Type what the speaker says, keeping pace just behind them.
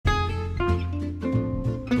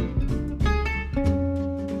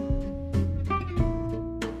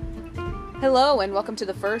Hello and welcome to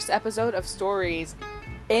the first episode of Stories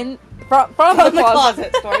from the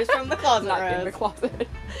closet. Stories from the closet. Not in the closet.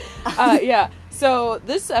 So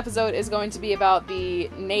this episode is going to be about the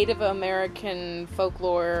Native American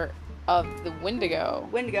folklore of the Wyndego.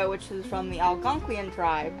 Wyndego, which is from the Algonquian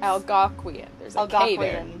tribe. Algonquian. There's a K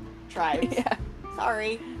there. Algonquian tribes. Yeah.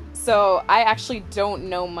 Sorry. So I actually don't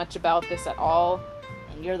know much about this at all.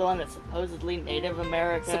 And you're the one that's supposedly Native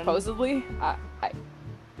American. Supposedly?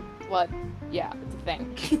 What? Yeah, it's a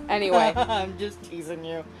thing. Anyway. I'm just teasing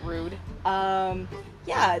you. Rude.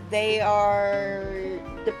 Yeah, they are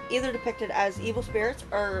either depicted as evil spirits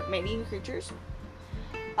or man-eating creatures.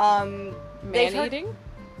 Man-eating?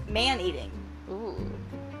 Man-eating. Ooh.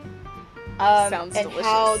 Sounds and delicious.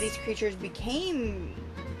 How these creatures became,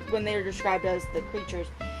 when they were described as the creatures,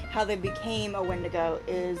 how they became a Wendigo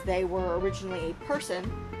is they were originally a person,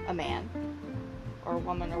 a man, or a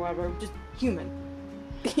woman, or whatever, just human.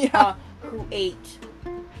 Yeah. Who ate.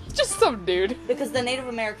 Just some dude. Because the Native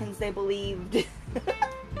Americans, they believed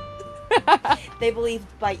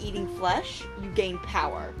by eating flesh, you gain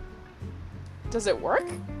power. Does it work?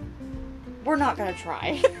 We're not gonna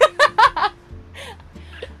try.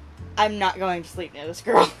 I'm not going to sleep near this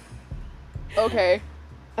girl. Okay.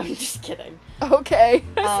 I'm just kidding. Okay.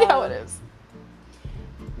 I see how it is.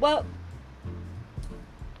 Well,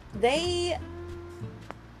 they're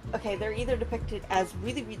either depicted as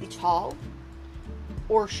really, really tall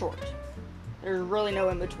or short. There's really no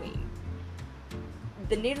in between.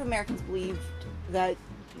 The Native Americans believed that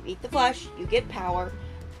you eat the flesh, you get power,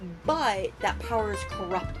 but that power is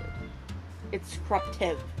corrupted. It's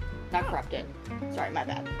corruptive, not corrupted. Sorry, my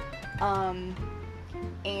bad.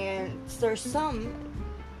 And there's some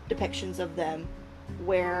depictions of them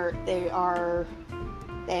where they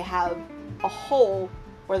have a hole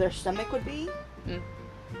where their stomach would be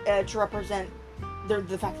to represent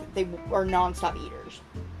the fact that they are non-stop eaters.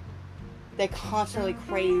 They constantly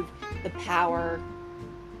crave the power,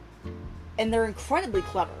 and they're incredibly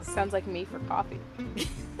clever. Sounds like me for coffee.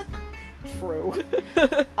 True.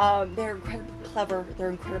 They're incredibly clever. They're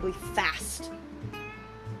incredibly fast.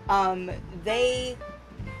 They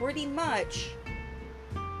pretty much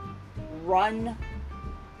run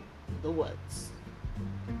the woods.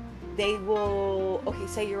 They will... Okay,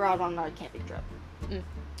 say you're out on a camping trip.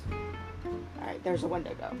 Alright, there's a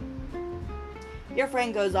Wyndego. Your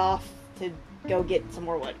friend goes off to go get some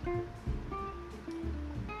more wood.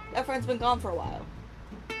 That friend's been gone for a while.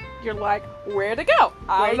 You're like, where to go?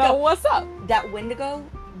 I don't know what's up. That Wyndego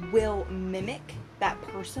will mimic that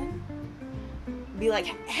person. Be like,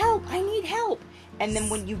 help! I need help! And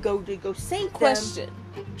then when you go to save them... Question.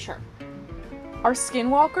 Sure. Are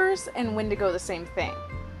skinwalkers and Wyndego the same thing?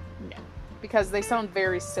 No. Because they sound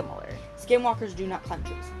very similar. Skinwalkers do not climb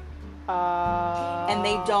trees. And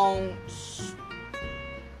they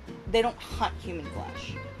don't hunt human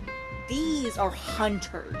flesh. These are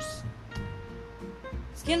hunters.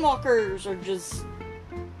 Skinwalkers are just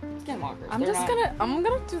skinwalkers. I'm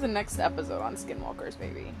gonna do the next episode on skinwalkers,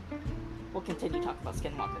 maybe. We'll continue talking about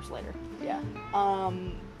skinwalkers later. Yeah.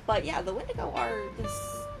 But yeah, the Wyndego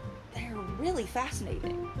they're really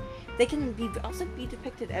fascinating. They can also be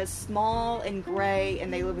depicted as small and gray,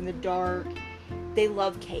 and they live in the dark. They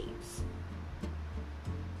love caves.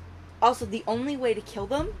 Also, the only way to kill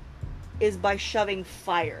them is by shoving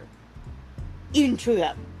fire into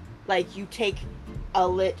them. Like, you take a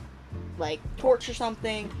lit, torch or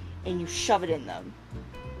something, and you shove it in them.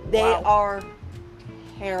 They are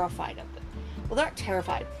terrified of them. Well, they're not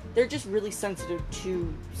terrified. They're just really sensitive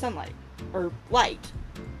to sunlight. Or light.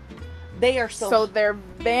 They are still... So they're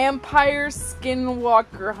vampire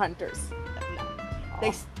skinwalker hunters.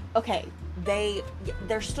 No.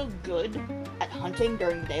 They're still good at hunting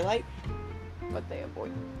during the daylight. But they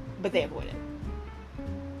avoid it.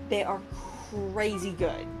 They are crazy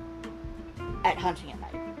good at hunting at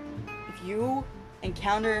night. If you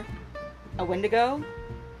encounter a Wyndego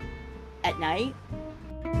at night,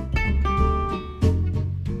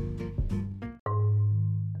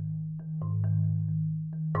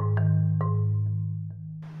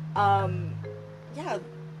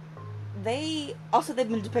 they've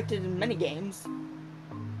been depicted in many games,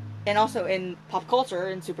 and also in pop culture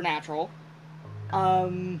and Supernatural.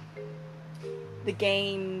 The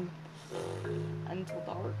game Until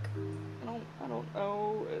Dark. I don't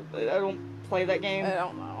know. I don't play that game. I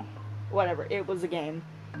don't know. Whatever. It was a game.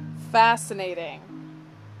 Fascinating.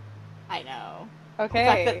 I know. Okay. The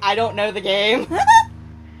fact that I don't know the game. Do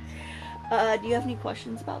you have any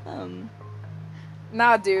questions about them?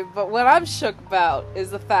 Nah, dude, but what I'm shook about is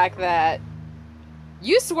the fact that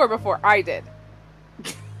you swore before I did.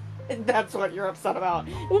 That's what you're upset about.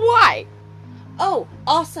 Why? Oh,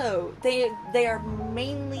 also, they are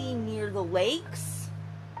mainly near the lakes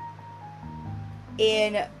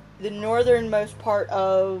in the northernmost part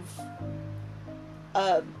of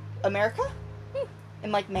America,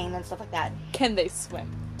 in like Maine and stuff like that. Can they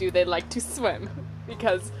swim? Do they like to swim?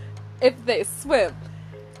 Because if they swim,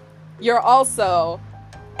 you're also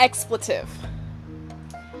expletive.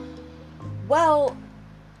 Well,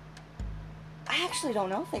 I actually don't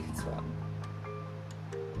know if they can swim.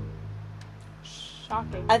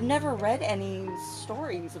 Shocking. I've never read any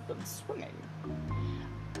stories of them swimming.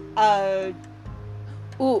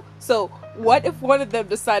 Ooh, so what if one of them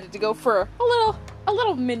decided to go for a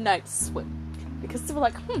little midnight swim? Because they were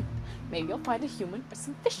like, maybe I'll find a human or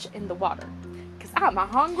some fish in the water. Because I'm a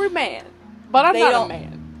hungry man. But I'm not a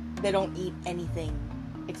man. They don't eat anything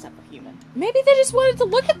except for human. Maybe they just wanted to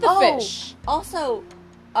look at the fish. Also,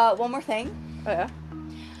 one more thing. Oh,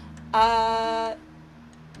 yeah?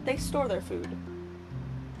 They store their food.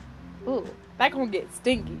 Ooh, that gonna get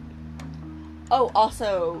stinky. Oh,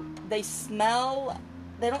 also, they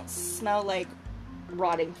don't smell like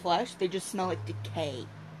rotting flesh, they just smell like decay.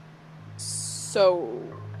 So,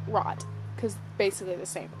 rot. Because basically the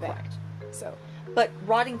same thing. Correct. So. But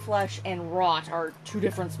rotting flesh and rot are two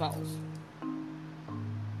different smells.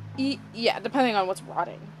 Yeah, depending on what's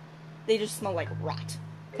rotting. They just smell like rot.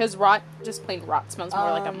 Because just plain rot smells more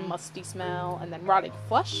like a musty smell, and then rotting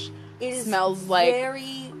flesh smells like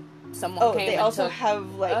someone came they and also took...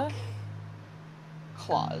 have, like,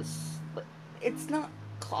 claws. It's not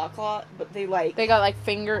claw, but they, like... They got, like,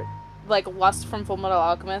 like, Lust from Fullmetal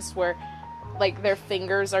Alchemist, where, like, their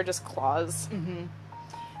fingers are just claws.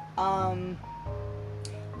 Mm-hmm.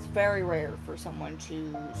 It's very rare for someone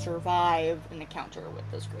to survive an encounter with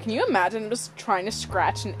this creature. Can you imagine just trying to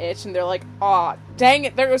scratch an itch, and they're like, aw, dang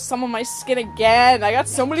it, there goes some of my skin again. I got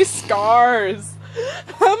so many scars.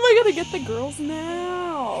 How am I gonna get the girls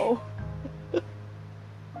now?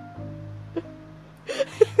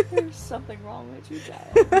 There's something wrong with you,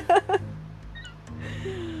 child.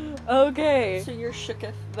 Okay. So you're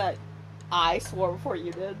shooketh that I swore before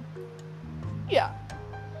you did? Yeah.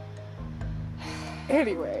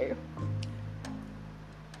 Anyway.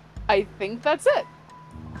 I think that's it.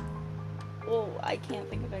 Well, I can't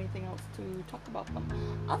think of anything else to talk about them.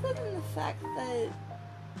 Other than the fact that...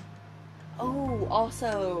 Oh,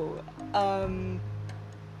 also,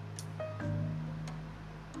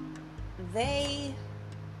 they...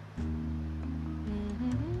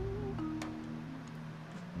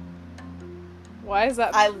 Why is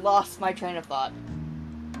that? I lost my train of thought.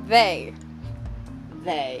 They.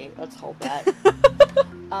 Let's hold that.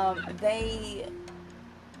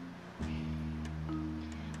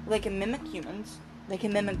 They can mimic humans. They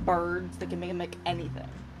can mimic birds. They can mimic anything.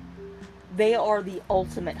 They are the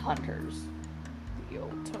ultimate hunters. The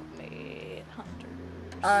ultimate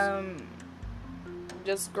hunters.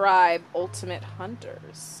 Describe ultimate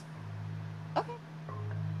hunters. Okay.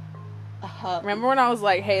 Remember when I was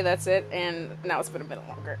like, hey, that's it? And now it's been a minute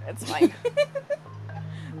longer. It's fine.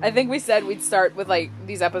 I think we said we'd start with, like,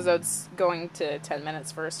 these episodes going to 10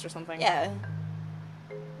 minutes first or something. Yeah.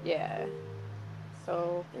 Yeah.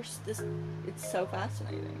 So... There's this... It's so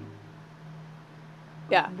fascinating.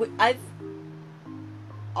 Yeah. I've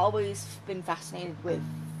always been fascinated with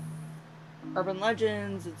urban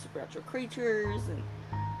legends and supernatural creatures, and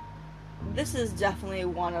this is definitely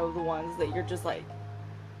one of the ones that you're just like,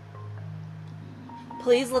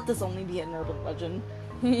 please let this only be an urban legend.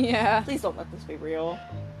 Yeah. Please don't let this be real.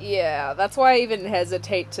 Yeah, that's why I even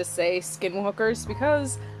hesitate to say skinwalkers,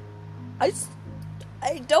 because I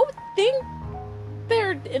don't think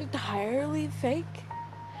they're entirely fake.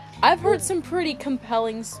 I've heard some pretty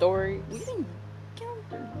compelling stories. We didn't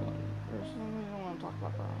encounter one. Or something. We don't want to talk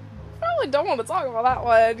about that. Probably don't want to talk about that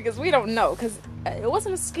one, because we don't know, because it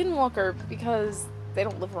wasn't a skinwalker, because they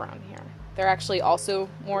don't live around here. They're actually also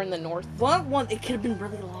more in the north. One, it could have been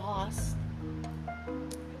really lost.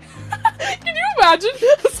 Can you imagine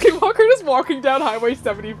a skinwalker just walking down Highway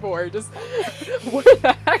 74? Just, where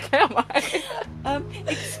the heck am I?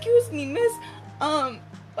 Excuse me, miss.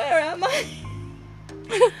 Where am I?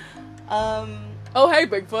 Oh, hey,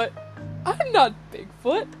 Bigfoot. I'm not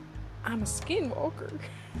Bigfoot. I'm a skinwalker.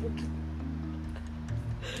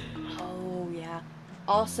 Oh, yeah.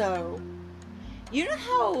 Also, you know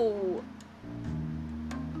how...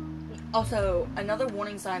 Also, another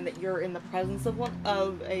warning sign that you're in the presence of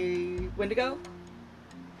a Wendigo.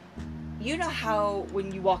 You know how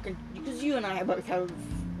when you walk in, because you and I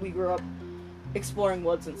we grew up exploring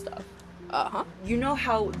woods and stuff. Uh-huh. You know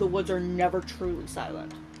how the woods are never truly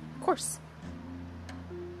silent. Of course.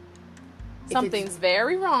 Something's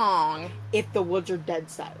very wrong. If the woods are dead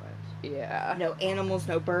silent. Yeah. No animals,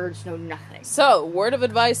 no birds, no nothing. So, word of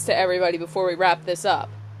advice to everybody before we wrap this up.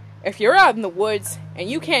 If you're out in the woods and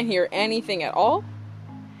you can't hear anything at all,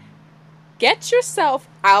 get yourself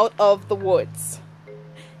out of the woods.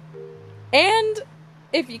 And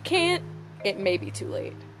if you can't, it may be too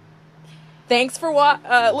late. Thanks for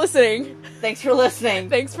listening. Thanks for listening.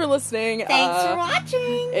 Thanks for listening. Thanks for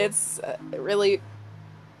watching. It's really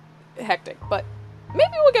hectic, but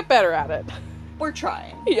maybe we'll get better at it. We're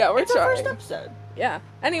trying. Yeah, we're it's trying. Our first episode. Yeah.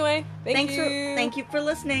 Anyway, thank you. Thank you for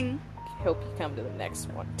listening. Hope you come to the next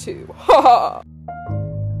one too.